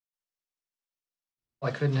I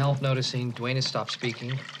couldn't help noticing Dwayne has stopped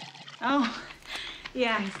speaking. Oh,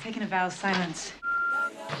 yeah, he's taking a vow of silence.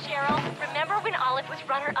 Cheryl, remember when Olive was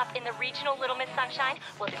runner-up in the regional Little Miss Sunshine?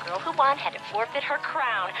 Well, the girl who won had to forfeit her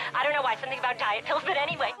crown. I don't know why, something about diet pills, but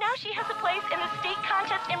anyway, now she has a place in the state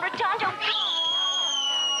contest in Redondo Beach.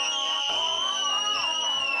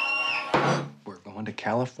 We're going to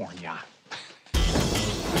California.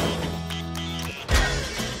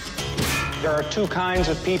 There are two kinds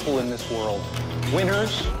of people in this world,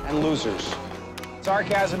 winners and losers.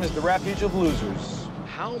 Sarcasm is the refuge of losers.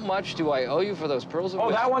 How much do I owe you for those pearls of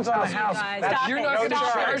wisdom? That one's on the house. Stop You're it. not going to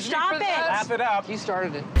charge me Stop for it. that? Laugh it up. He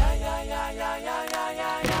started it.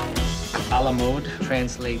 A la mode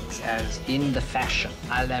translates as in the fashion.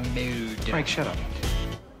 A la mode. Frank, shut up.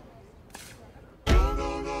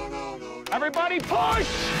 Everybody push!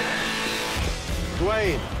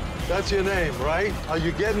 Dwayne, that's your name, right? Are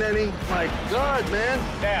you getting any? My God, man.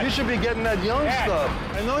 Dad. You should be getting that young Dad. stuff.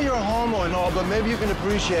 I know you're a homo and all, but maybe you can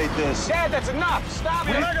appreciate this. Dad, that's enough. Stop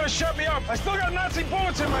it. You're not going to shut me up. I still got Nazi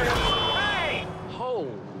bullets in my head. Hey! Oh,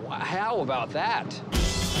 how about that?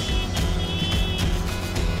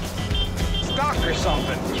 Stuck or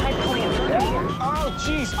something. Try pulling it further here. Oh,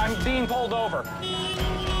 jeez, I'm being pulled over.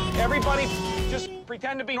 Everybody, just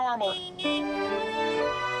pretend to be normal.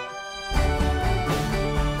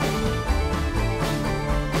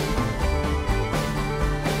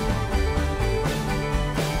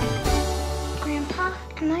 Grandpa,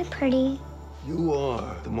 am I pretty? You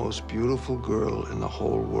are the most beautiful girl in the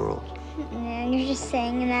whole world. And you're just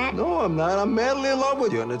saying that? No, I'm not. I'm madly in love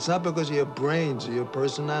with you, and it's not because of your brains or your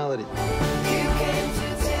personality.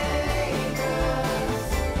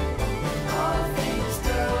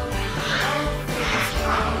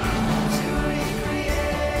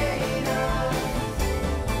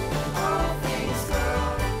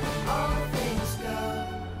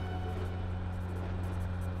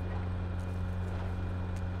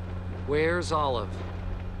 Where's Olive?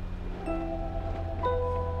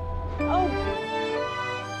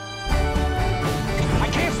 I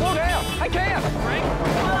can't slow down. I can't. Frank.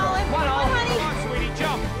 Come on, Olive. Come on, Come on, honey. Come on, sweetie,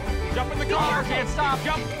 jump. Jump in the car. Can't stop.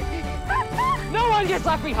 Jump. No one gets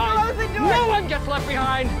left behind. Close the door. No one gets left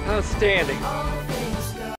behind. Outstanding.